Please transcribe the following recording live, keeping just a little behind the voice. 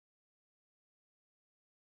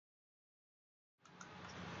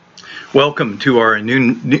Welcome to our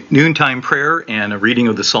noontime prayer and a reading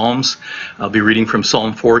of the Psalms. I'll be reading from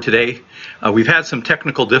Psalm 4 today. We've had some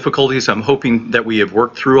technical difficulties. I'm hoping that we have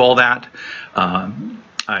worked through all that.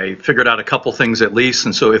 I figured out a couple things at least,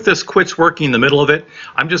 and so if this quits working in the middle of it,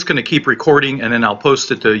 I'm just going to keep recording and then I'll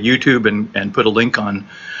post it to YouTube and put a link on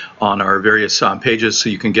our various pages so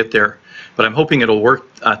you can get there. But I'm hoping it'll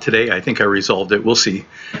work today. I think I resolved it. We'll see.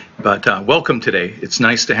 But welcome today. It's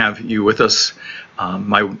nice to have you with us.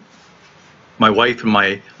 My wife and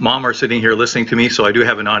my mom are sitting here listening to me, so I do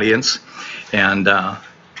have an audience. And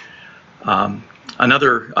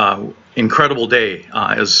another incredible day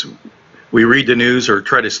as we read the news or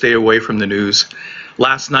try to stay away from the news.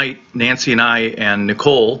 Last night, Nancy and I and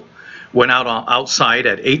Nicole went out outside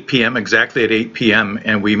at 8 p.m., exactly at 8 p.m.,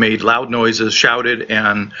 and we made loud noises, shouted,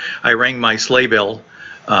 and I rang my sleigh bell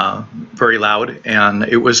very loud. And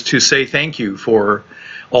it was to say thank you for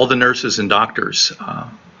all the nurses and doctors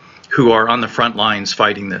who are on the front lines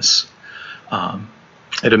fighting this.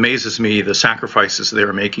 It amazes me the sacrifices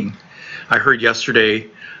they're making. I heard yesterday,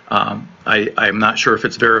 I'm not sure if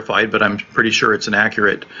it's verified, but I'm pretty sure it's an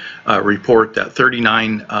accurate report that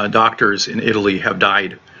 39 doctors in Italy have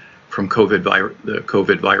died from the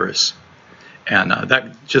COVID virus. And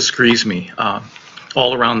that just grieves me.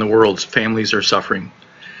 All around the world, families are suffering.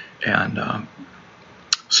 And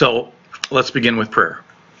so let's begin with prayer.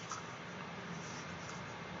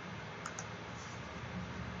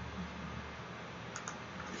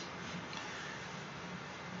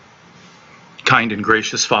 Kind and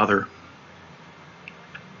gracious Father,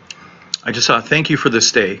 I just thank you for this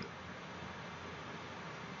day.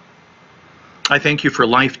 I thank you for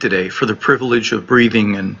life today, for the privilege of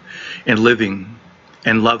breathing and living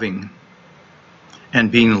and loving and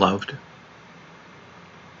being loved.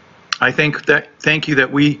 I thank you that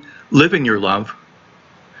we live in your love,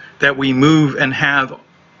 that we move and have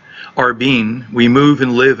our being. We move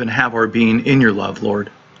and live and have our being in your love, Lord.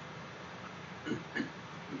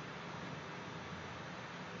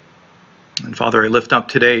 And Father, I lift up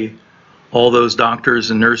today all those doctors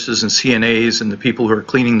and nurses and CNAs and the people who are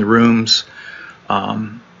cleaning the rooms.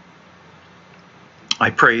 I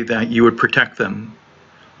pray that you would protect them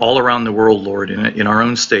all around the world, Lord, in our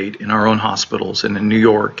own state, in our own hospitals, and in New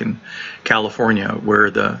York and California, where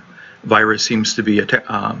the virus seems to be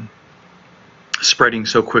spreading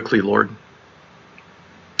so quickly, Lord.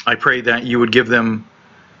 I pray that you would give them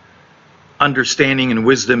understanding and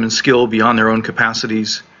wisdom and skill beyond their own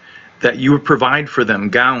capacities, that you would provide for them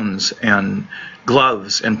gowns and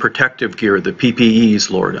gloves and protective gear, the PPEs,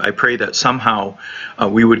 Lord. I pray that somehow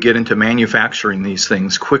we would get into manufacturing these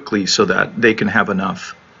things quickly so that they can have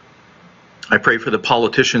enough. I pray for the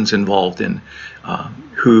politicians involved in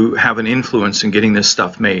who have an influence in getting this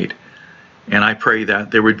stuff made. And I pray that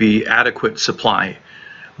there would be adequate supply,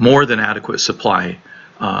 more than adequate supply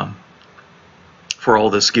for all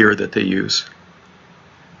this gear that they use.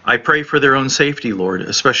 I pray for their own safety, Lord,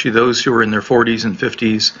 especially those who are in their 40s and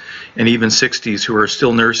 50s and even 60s who are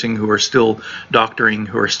still nursing, who are still doctoring,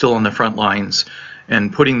 who are still on the front lines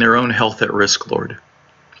and putting their own health at risk, Lord.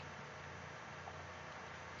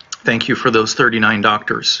 Thank you for those 39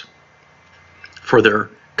 doctors, for their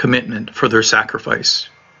commitment, for their sacrifice.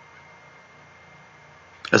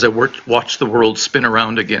 As I watch the world spin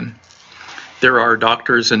around again, there are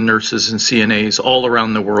doctors and nurses and CNAs all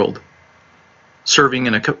around the world serving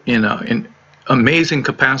in an amazing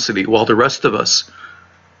capacity, while the rest of us,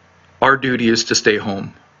 our duty is to stay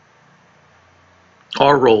home.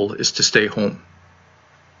 Our role is to stay home.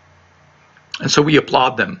 And so we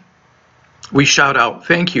applaud them. We shout out,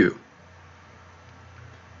 thank you.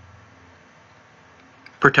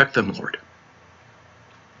 Protect them, Lord.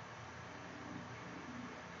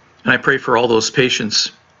 And I pray for all those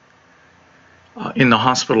patients in the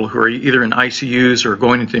hospital who are either in ICUs or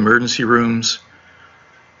going into emergency rooms,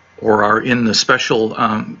 or are in the special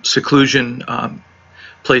seclusion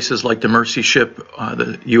places like the Mercy ship,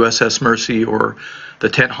 the USS Mercy, or the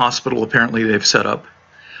tent hospital apparently they've set up.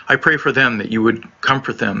 I pray for them that you would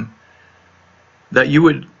comfort them, that you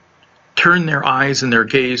would turn their eyes and their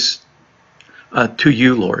gaze to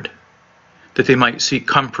you, Lord, that they might see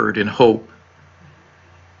comfort and hope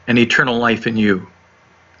and eternal life in you.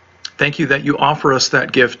 Thank you that you offer us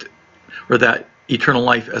that gift, or that eternal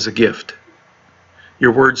life as a gift.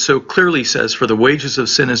 Your word so clearly says, for the wages of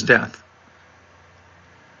sin is death,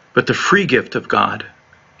 but the free gift of God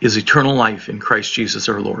is eternal life in Christ Jesus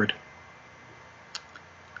our Lord.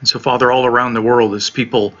 And so, Father, all around the world, as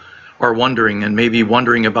people are wondering, and maybe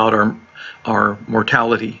wondering about our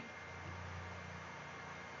mortality,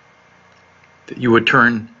 that you would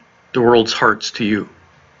turn the world's hearts to you.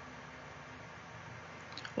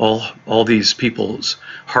 all these people's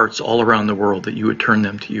hearts all around the world, that you would turn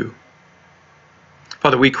them to you.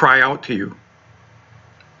 Father, we cry out to you.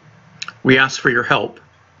 We ask for your help.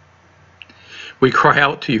 We cry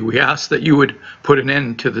out to you. We ask that you would put an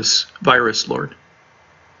end to this virus, Lord.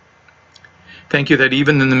 Thank you that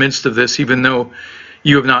even in the midst of this, even though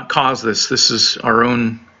you have not caused this, this is our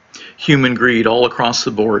own human greed all across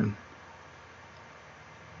the board.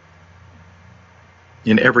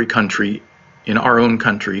 In every country, in our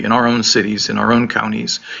own cities, in our own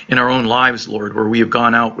counties, in our own lives, Lord, where we have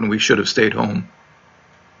gone out when we should have stayed home.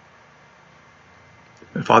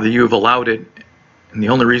 And Father, you have allowed it, and the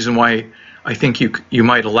only reason why I think you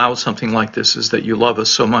might allow something like this is that you love us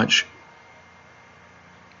so much,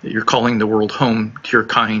 that you're calling the world home to your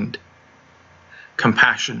kind,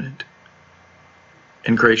 compassionate,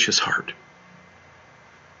 and gracious heart.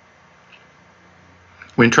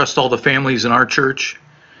 We entrust all the families in our church,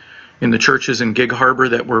 in the churches in Gig Harbor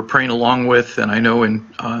that we're praying along with, and I know in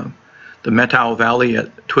the Methow Valley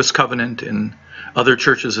at Twist Covenant and other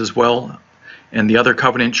churches as well, and the other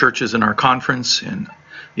covenant churches in our conference, and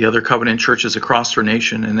the other covenant churches across our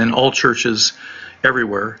nation, and then all churches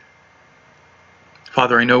everywhere.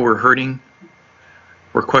 Father, I know we're hurting.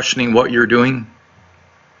 We're questioning what you're doing.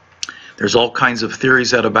 There's all kinds of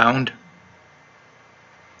theories that abound.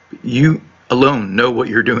 You alone know what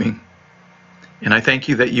you're doing. And I thank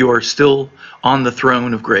you that you are still on the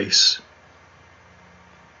throne of grace.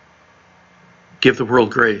 Give the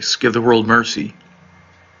world grace. Give the world mercy.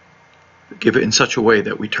 Give it in such a way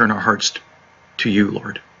that we turn our hearts to you,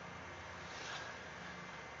 Lord.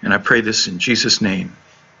 And I pray this in Jesus' name.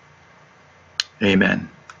 Amen.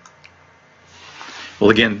 Well,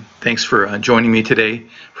 again, thanks for joining me today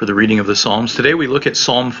for the reading of the Psalms. Today we look at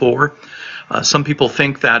Psalm 4. Some people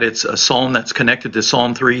think that it's a psalm that's connected to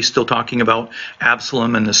Psalm 3, still talking about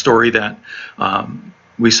Absalom and the story that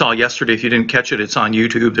we saw yesterday. If you didn't catch it, it's on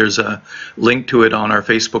YouTube. There's a link to it on our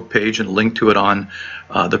Facebook page and a link to it on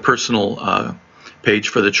the personal page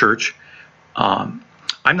for the church. I'm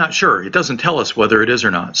not sure. It doesn't tell us whether it is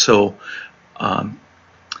or not. So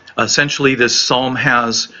essentially this psalm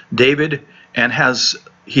has David, and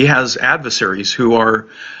he has adversaries who are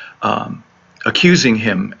accusing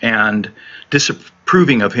him and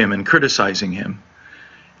disapproving of him and criticizing him.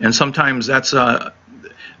 And sometimes that's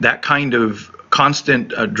that kind of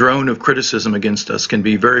constant drone of criticism against us can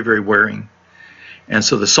be very, very wearing. And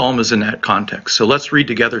so the psalm is in that context. So let's read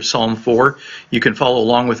together Psalm 4. You can follow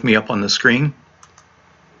along with me up on the screen.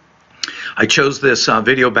 I chose this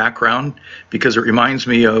video background because it reminds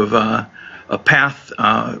me of a path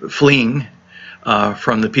fleeing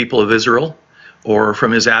from the people of Israel, or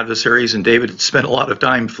from his adversaries, and David had spent a lot of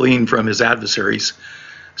time fleeing from his adversaries.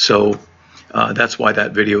 So that's why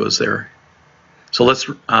that video is there. So let's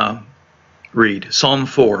read Psalm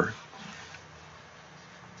 4.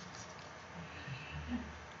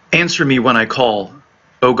 Answer me when I call,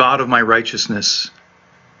 O God of my righteousness.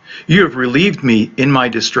 You have relieved me in my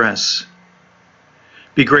distress.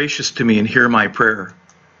 Be gracious to me and hear my prayer.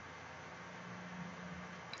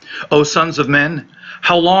 O sons of men,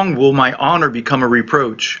 how long will my honor become a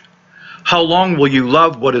reproach? How long will you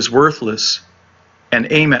love what is worthless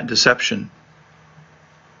and aim at deception?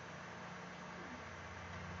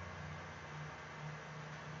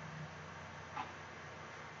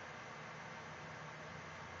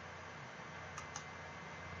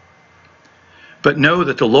 But know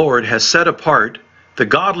that the Lord has set apart the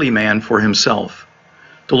godly man for himself.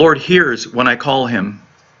 The Lord hears when I call him.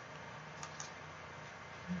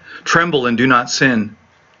 Tremble and do not sin.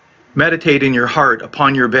 Meditate in your heart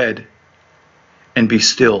upon your bed and be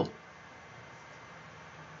still.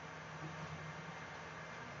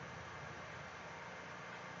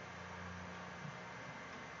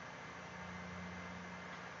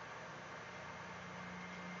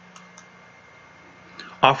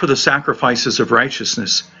 Offer the sacrifices of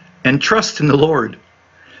righteousness and trust in the Lord.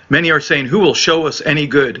 Many are saying, who will show us any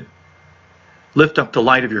good? Lift up the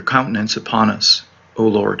light of your countenance upon us, O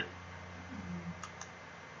Lord.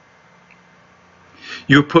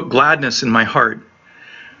 You have put gladness in my heart,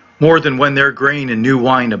 more than when their grain and new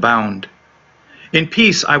wine abound. In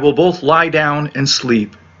peace I will both lie down and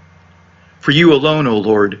sleep. For you alone, O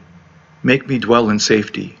Lord, make me dwell in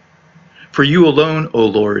safety. For you alone, O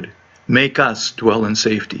Lord, make us dwell in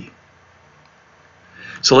safety.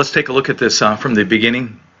 So let's take a look at this from the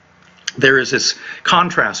beginning. There is this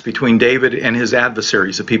contrast between David and his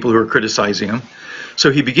adversaries, the people who are criticizing him.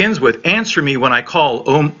 So he begins with, answer me when I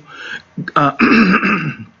call,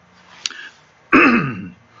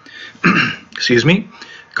 excuse me,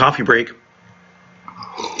 coffee break.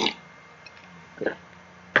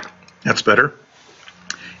 That's better.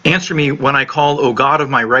 Answer me when I call, O God of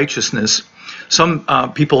my righteousness. Some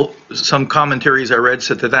some commentaries I read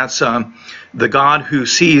said that that's the God who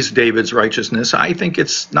sees David's righteousness. I think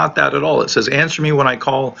it's not that at all. It says, answer me when I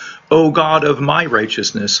call, O God of my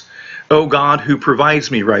righteousness. O God who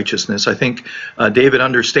provides me righteousness. I think David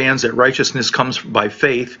understands that righteousness comes by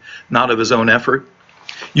faith, not of his own effort.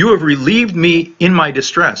 You have relieved me in my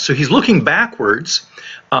distress. So he's looking backwards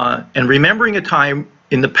and remembering a time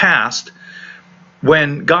in the past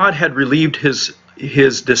when God had relieved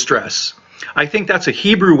his distress. I think that's a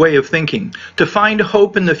Hebrew way of thinking. To find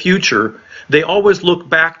hope in the future, they always look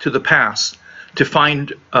back to the past to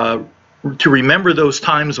find, to remember those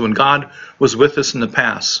times when God was with us in the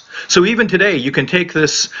past. So even today, you can take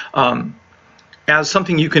this as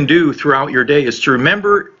something you can do throughout your day, is to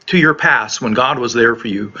remember to your past when God was there for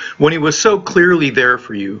you, when he was so clearly there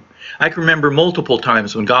for you. I can remember multiple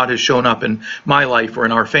times when God has shown up in my life or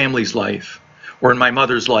in our family's life, or in my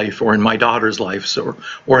mother's life, or in my daughter's life,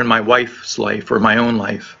 or in my wife's life, or my own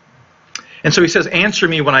life. And so he says, answer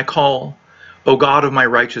me when I call, O God of my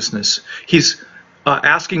righteousness. He's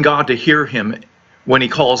asking God to hear him when he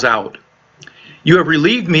calls out. You have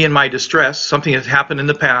relieved me in my distress, something that's happened in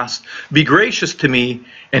the past. Be gracious to me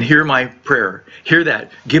and hear my prayer. Hear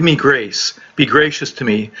that. Give me grace. Be gracious to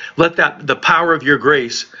me. Let the power of your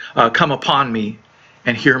grace come upon me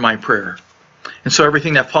and hear my prayer. And so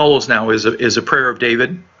everything that follows now is a prayer of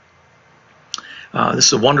David. This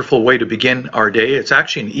is a wonderful way to begin our day. It's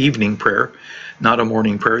actually an evening prayer, not a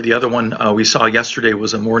morning prayer. The other one we saw yesterday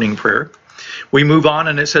was a morning prayer. We move on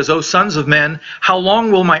and it says, O sons of men, how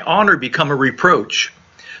long will my honor become a reproach?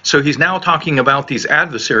 So he's now talking about these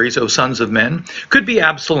adversaries, O sons of men. Could be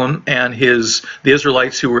Absalom and the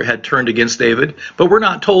Israelites who had turned against David, but we're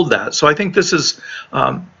not told that. So I think this is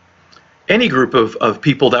any group of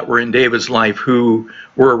people that were in David's life who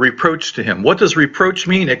were a reproach to him. What does reproach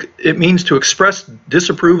mean? It means to express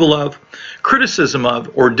disapproval of, criticism of,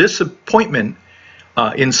 or disappointment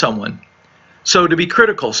in someone. So to be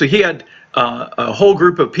critical. So he had a whole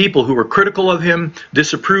group of people who were critical of him,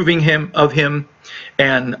 disapproving of him,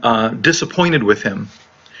 and disappointed with him.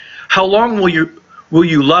 How long will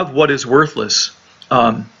you love what is worthless?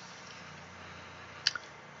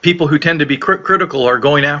 People who tend to be critical are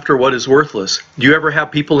going after what is worthless. Do you ever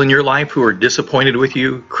have people in your life who are disappointed with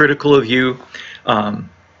you, critical of you,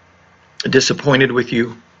 disappointed with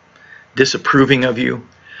you, disapproving of you?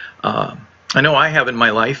 I know I have in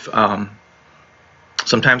my life.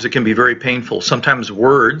 Sometimes it can be very painful. Sometimes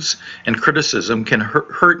words and criticism can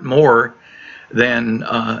hurt more than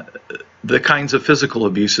the kinds of physical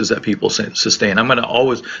abuses that people sustain. I'm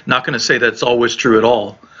not going to say that's always true at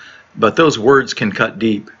all, but those words can cut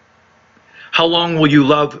deep. How long will you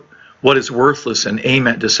love what is worthless and aim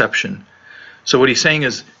at deception? So what he's saying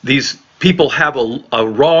is these people have a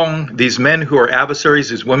wrong, these men who are adversaries,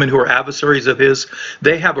 these women who are adversaries of his,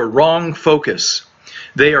 they have a wrong focus.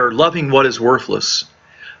 They are loving what is worthless.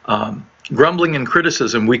 Grumbling and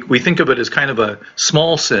criticism, we think of it as kind of a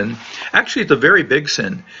small sin. Actually, it's a very big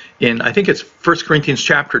sin. I think it's 1 Corinthians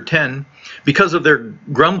chapter 10. Because of their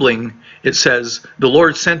grumbling, it says, the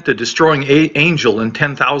Lord sent the destroying angel and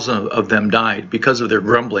 10,000 of them died because of their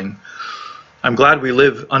grumbling. I'm glad we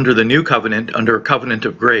live under the new covenant, under a covenant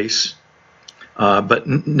of grace. But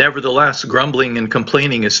nevertheless, grumbling and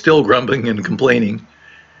complaining is still grumbling and complaining.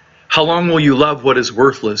 How long will you love what is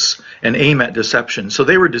worthless and aim at deception? So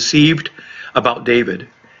they were deceived about David.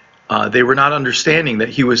 They were not understanding that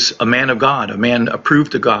he was a man of God, a man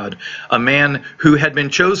approved of God, a man who had been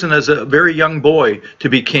chosen as a very young boy to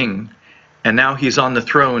be king. And now he's on the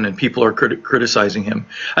throne and people are criticizing him.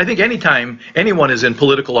 I think anytime anyone is in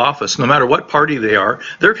political office, no matter what party they are,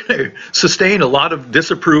 they're going to sustain a lot of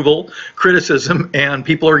disapproval, criticism, and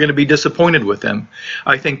people are going to be disappointed with them.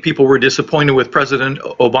 I think people were disappointed with President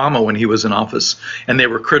Obama when he was in office, and they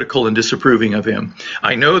were critical and disapproving of him.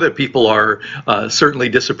 I know that people are certainly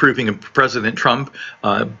disapproving of President Trump,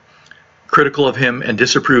 critical of him and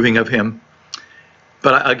disapproving of him.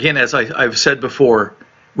 But again, as I've said before,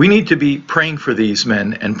 we need to be praying for these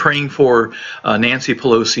men and praying for Nancy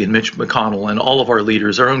Pelosi and Mitch McConnell and all of our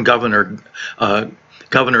leaders, our own Governor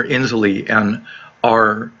Inslee, and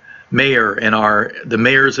our mayor and the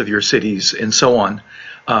mayors of your cities and so on.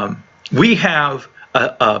 We have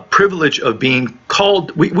a privilege of being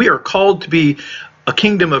called, we are called to be a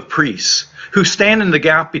kingdom of priests who stand in the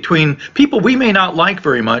gap between people we may not like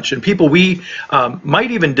very much and people we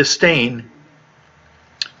might even disdain.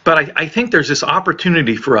 But I think there's this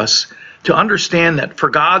opportunity for us to understand that for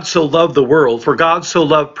God so loved the world, for God so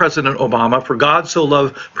loved President Obama, for God so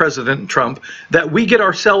loved President Trump, that we get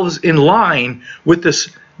ourselves in line with this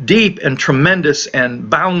deep and tremendous and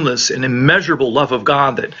boundless and immeasurable love of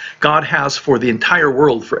God that God has for the entire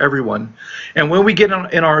world, for everyone. And when we get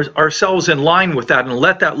ourselves in line with that and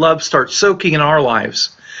let that love start soaking in our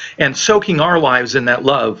lives and soaking our lives in that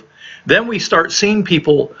love, then we start seeing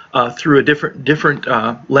people through a different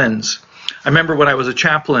lens. I remember when I was a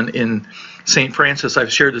chaplain in St. Francis,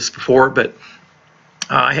 I've shared this before, but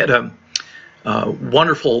I had a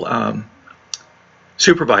wonderful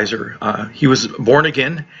supervisor. He was born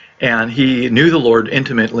again, and he knew the Lord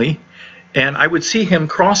intimately, and I would see him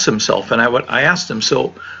cross himself, and I asked him,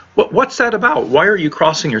 so what's that about? Why are you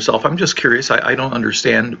crossing yourself? I'm just curious. I don't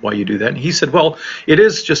understand why you do that. And he said, well, it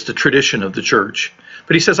is just a tradition of the church.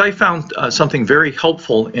 But he says, I found something very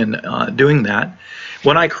helpful in doing that.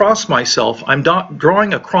 When I cross myself, I'm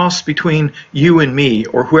drawing a cross between you and me,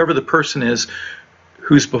 or whoever the person is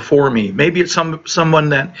who's before me. Maybe it's someone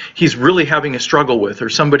that he's really having a struggle with, or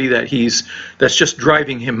somebody that's just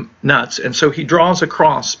driving him nuts. And so he draws a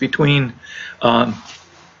cross between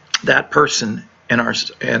that person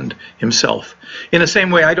and himself. In the same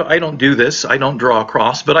way, I don't do this. I don't draw a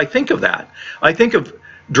cross, but I think of that. I think of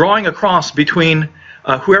drawing a cross between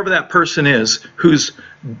whoever that person is who's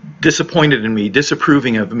disappointed in me,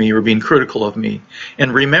 disapproving of me, or being critical of me,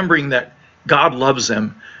 and remembering that God loves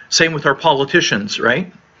them. Same with our politicians,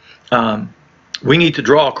 right? We need to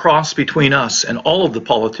draw a cross between us and all of the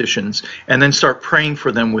politicians, and then start praying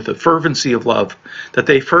for them with a fervency of love, that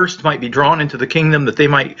they first might be drawn into the kingdom, that they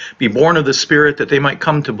might be born of the Spirit, that they might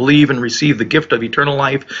come to believe and receive the gift of eternal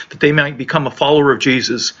life, that they might become a follower of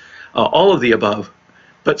Jesus, all of the above.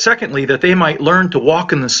 But secondly, that they might learn to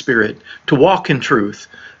walk in the Spirit, to walk in truth,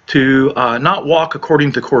 to not walk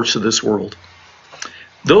according to the course of this world.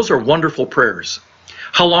 Those are wonderful prayers.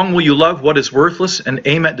 How long will you love what is worthless and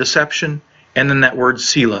aim at deception? And then that word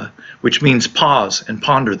Selah, which means pause and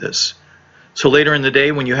ponder this. So later in the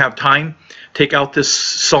day, when you have time, take out this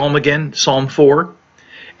psalm again, Psalm 4.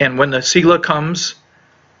 And when the Selah comes,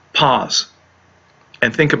 pause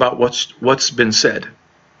and think about what's been said.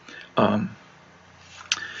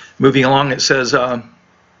 Moving along, it says,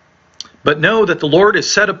 but know that the Lord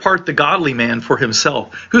has set apart the godly man for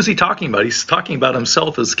himself. Who's he talking about? He's talking about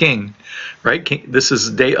himself as king, right? This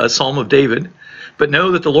is a Psalm of David. But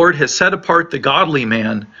know that the Lord has set apart the godly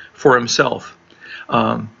man for himself.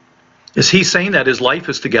 Is he saying that his life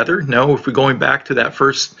is together? No, if we're going back to that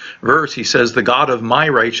first verse, he says, the God of my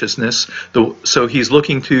righteousness. So he's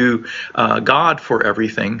looking to God for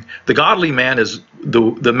everything. The godly man is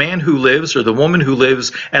the man who lives, or the woman who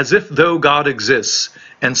lives, as if though God exists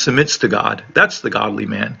and submits to God. That's the godly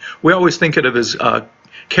man. We always think of it as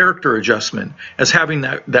character adjustment, as having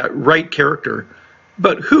that right character.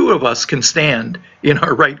 But who of us can stand in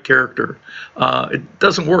our right character? It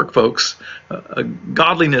doesn't work, folks.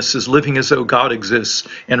 Godliness is living as though God exists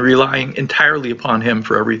and relying entirely upon him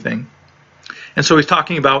for everything. And so he's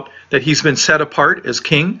talking about that he's been set apart as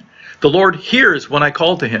king. The Lord hears when I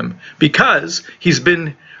call to him, because he's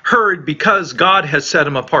been heard, because God has set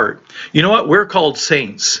him apart. You know what? We're called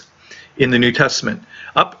saints in the New Testament.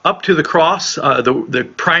 Up to the cross, the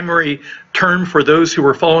primary term for those who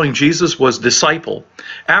were following Jesus was disciple.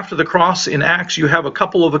 After the cross in Acts, you have a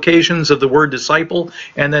couple of occasions of the word disciple,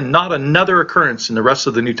 and then not another occurrence in the rest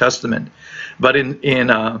of the New Testament. But in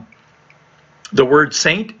the word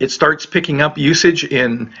saint, it starts picking up usage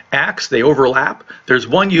in Acts. They overlap. There's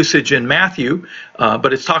one usage in Matthew,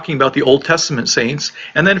 but it's talking about the Old Testament saints.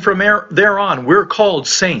 And then from there on, we're called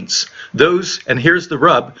saints. Those, and here's the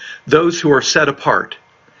rub, those who are set apart.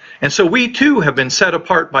 And so we too have been set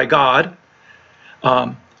apart by God,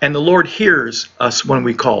 and the Lord hears us when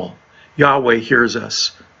we call. Yahweh hears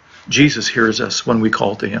us. Jesus hears us when we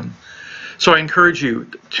call to him. So I encourage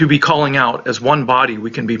you to be calling out. As one body,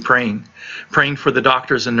 we can be praying for the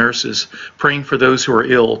doctors and nurses, praying for those who are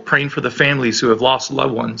ill, praying for the families who have lost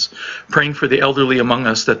loved ones, praying for the elderly among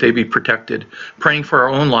us that they be protected, praying for our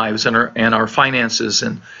own lives and our finances.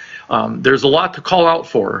 And there's a lot to call out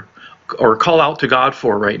for, or call out to God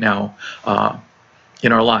for right now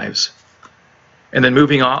in our lives. And then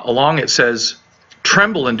moving along, it says,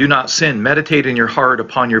 tremble and do not sin. Meditate in your heart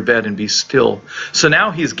upon your bed and be still. So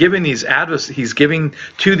now he's giving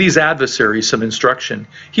to these adversaries some instruction.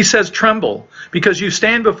 He says, tremble, because you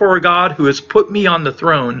stand before a God who has put me on the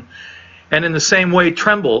throne. And in the same way,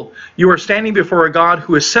 tremble. You are standing before a God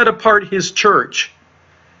who has set apart his church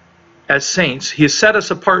as saints. He has set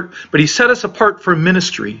us apart, but he set us apart for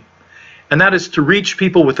ministry. And that is to reach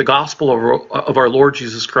people with the gospel of our Lord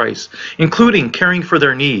Jesus Christ, including caring for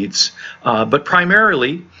their needs, but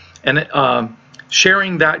primarily, and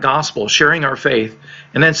sharing that gospel, sharing our faith,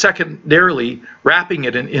 and then secondarily, wrapping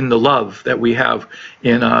it in the love that we have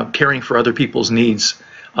in caring for other people's needs,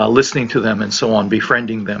 listening to them and so on,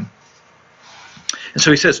 befriending them. And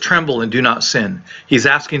so he says, tremble and do not sin. He's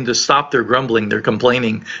asking to stop their grumbling, their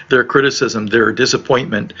complaining, their criticism, their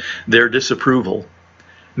disappointment, their disapproval.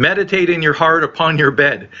 Meditate in your heart upon your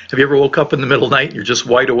bed. Have you ever woke up in the middle of the night and you're just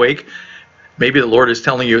wide awake? Maybe the Lord is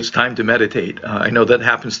telling you it's time to meditate. I know that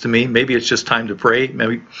happens to me. Maybe it's just time to pray.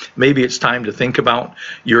 Maybe it's time to think about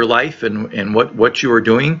your life and what you are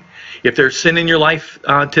doing. If there's sin in your life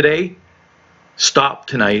today, stop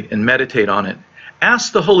tonight and meditate on it.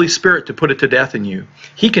 Ask the Holy Spirit to put it to death in you.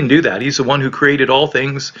 He can do that. He's the one who created all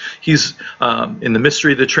things. He's in the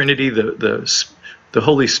mystery of the Trinity. The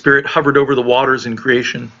Holy Spirit hovered over the waters in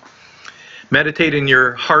creation. Meditate in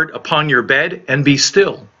your heart upon your bed and be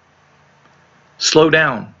still. Slow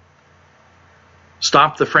down.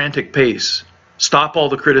 Stop the frantic pace. Stop all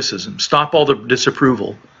the criticism. Stop all the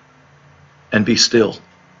disapproval. And be still.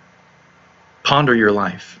 Ponder your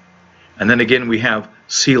life. And then again we have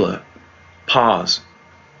Selah. Pause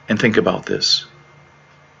and think about this.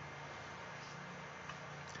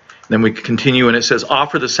 Then we continue and it says,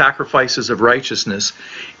 offer the sacrifices of righteousness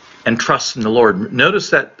and trust in the Lord. Notice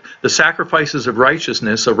that the sacrifices of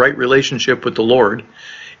righteousness, a right relationship with the Lord,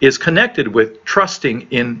 is connected with trusting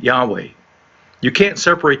in Yahweh. You can't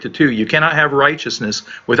separate the two. You cannot have righteousness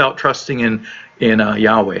without trusting in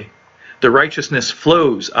Yahweh. The righteousness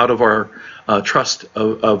flows out of our trust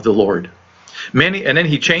of the Lord. Many, and then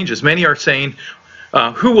he changes. Many are saying,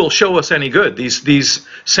 who will show us any good? These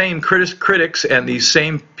same critics and these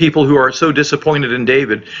same people who are so disappointed in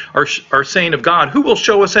David are saying of God, who will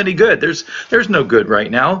show us any good? There's no good right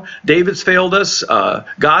now. David's failed us.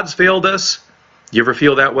 God's failed us. You ever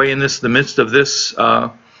feel that way in the midst of this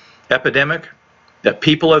epidemic? That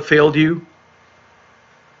people have failed you?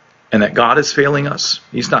 And that God is failing us?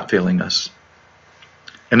 He's not failing us.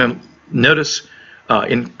 And then notice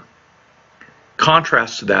in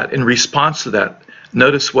contrast to that, in response to that,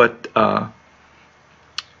 notice what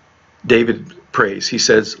David prays. He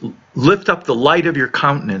says, lift up the light of your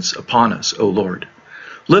countenance upon us, O Lord.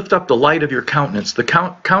 Lift up the light of your countenance. The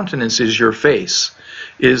countenance is your face,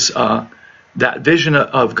 is that vision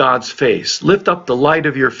of God's face. Lift up the light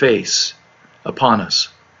of your face upon us.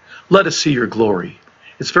 Let us see your glory.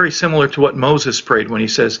 It's very similar to what Moses prayed when he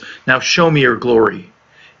says, now show me your glory.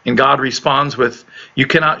 And God responds with, you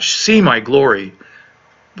cannot see my glory,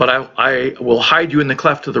 but I will hide you in the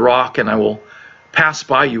cleft of the rock, and I will pass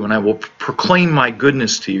by you, and I will proclaim my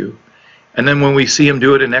goodness to you. And then when we see him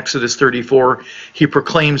do it in Exodus 34, he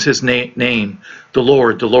proclaims his name, the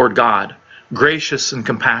Lord God, gracious and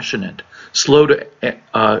compassionate, slow to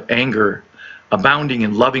anger, abounding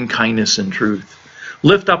in loving kindness and truth.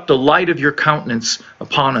 Lift up the light of your countenance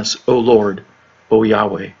upon us, O Lord, O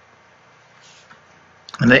Yahweh.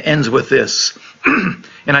 And it ends with this.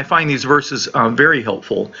 And I find these verses very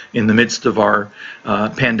helpful in the midst of our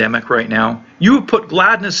pandemic right now. You have put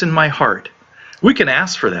gladness in my heart. We can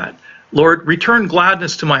ask for that. Lord, return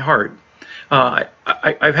gladness to my heart.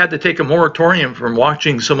 I've had to take a moratorium from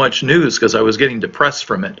watching so much news because I was getting depressed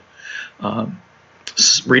from it.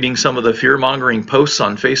 Reading some of the fear-mongering posts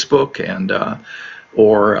on Facebook, and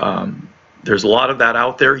there's a lot of that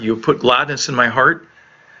out there. You have put gladness in my heart.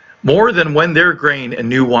 More than when their grain and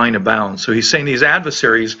new wine abound. So he's saying these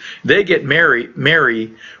adversaries, they get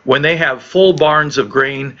merry when they have full barns of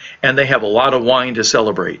grain and they have a lot of wine to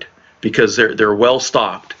celebrate because they're well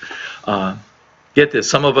stocked. Get this,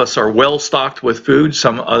 some of us are well stocked with food,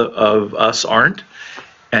 some of us aren't.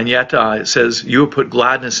 And yet it says, you have put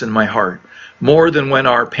gladness in my heart, more than when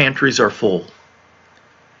our pantries are full.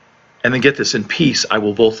 And then get this, in peace I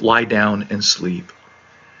will both lie down and sleep.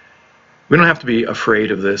 We don't have to be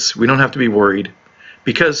afraid of this. We don't have to be worried.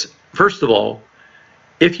 Because, first of all,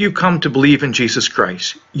 if you come to believe in Jesus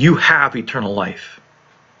Christ, you have eternal life.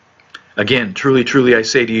 Again, truly, truly, I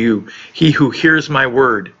say to you, he who hears my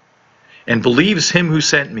word and believes him who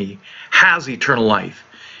sent me has eternal life.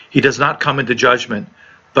 He does not come into judgment,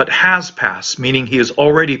 but has passed, meaning he has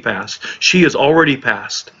already passed. She has already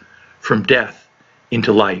passed from death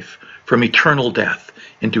into life, from eternal death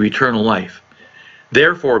into eternal life.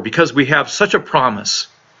 Therefore, because we have such a promise,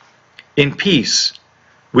 in peace,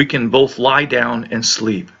 we can both lie down and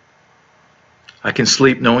sleep. I can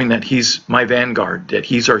sleep knowing that he's my vanguard, that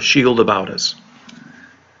he's our shield about us.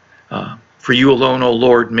 For you alone, O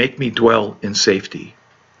Lord, make me dwell in safety.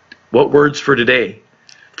 What words for today?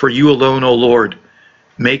 For you alone, O Lord,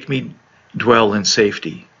 make me dwell in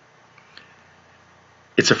safety.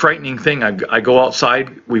 It's a frightening thing. I go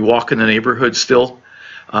outside, we walk in the neighborhood still.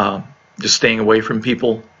 just staying away from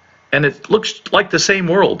people. And it looks like the same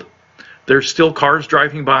world. There's still cars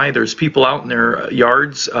driving by. There's people out in their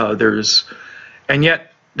yards. And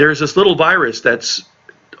yet there's this little virus that's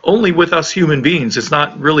only with us human beings. It's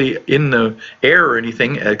not really in the air or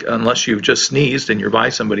anything, unless you've just sneezed and you're by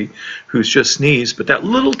somebody who's just sneezed. But that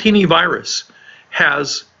little teeny virus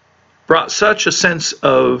has brought such a sense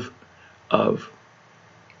of how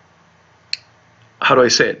do I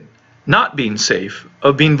say it? Not being safe,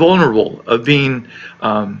 of being vulnerable, of being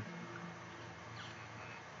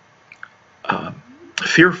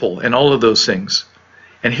fearful, and all of those things.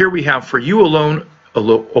 And here we have, for you alone, O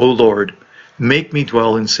Lord, make me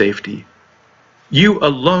dwell in safety. You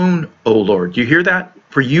alone, O Lord. You hear that?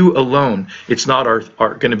 For you alone. It's not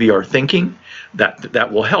going to be our thinking.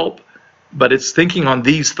 That will help. But it's thinking on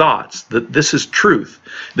these thoughts, that this is truth.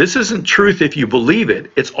 This isn't truth if you believe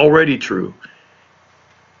it. It's already true.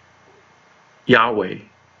 Yahweh,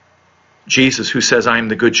 Jesus, who says, I am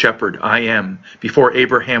the good shepherd. I am. Before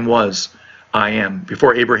Abraham was, I am.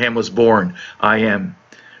 Before Abraham was born, I am.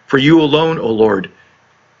 For you alone, O Lord,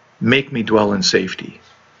 make me dwell in safety.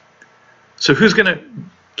 So who's going to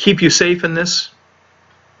keep you safe in this?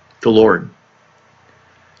 The Lord.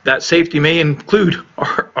 That safety may include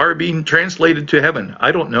our being translated to heaven.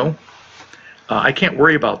 I don't know. I can't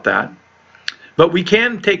worry about that. But we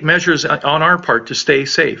can take measures on our part to stay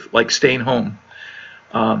safe, like staying home.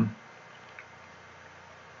 I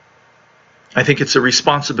think it's a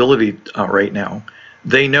responsibility right now.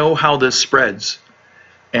 They know how this spreads,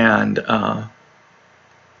 and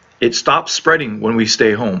it stops spreading when we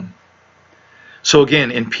stay home. So again,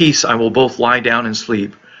 in peace I will both lie down and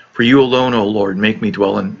sleep. For you alone, O Lord, make me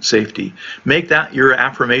dwell in safety. Make that your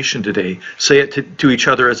affirmation today. Say it to each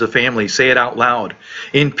other as a family. Say it out loud.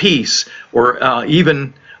 In peace, or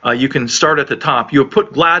even you can start at the top. You have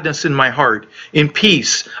put gladness in my heart. In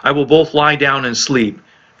peace, I will both lie down and sleep.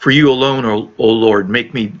 For you alone, O Lord,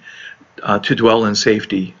 make me to dwell in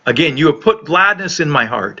safety. Again, you have put gladness in my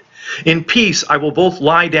heart. In peace, I will both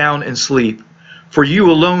lie down and sleep. For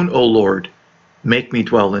you alone, O Lord, make me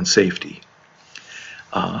dwell in safety.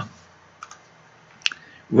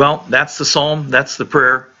 Well, that's the psalm. That's the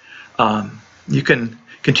prayer. You can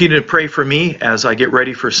continue to pray for me as I get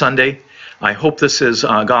ready for Sunday. I hope this has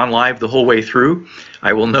gone live the whole way through.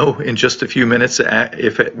 I will know in just a few minutes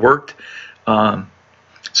if it worked.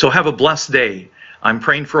 So have a blessed day. I'm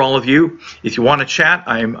praying for all of you. If you want to chat,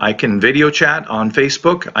 I can video chat on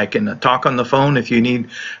Facebook. I can talk on the phone if you need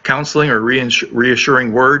counseling or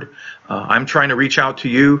reassuring word. I'm trying to reach out to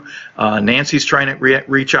you. Nancy's trying to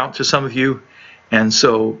reach out to some of you. And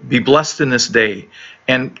so be blessed in this day.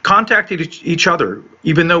 And contact each other.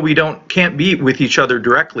 Even though we can't be with each other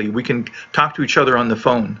directly, we can talk to each other on the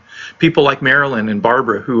phone. People like Marilyn and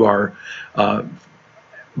Barbara who are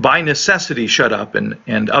by necessity shut up,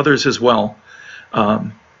 and others as well.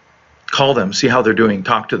 Call them, see how they're doing,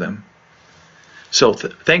 talk to them. So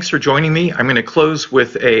thanks for joining me. I'm going to close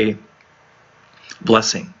with a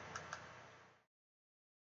blessing.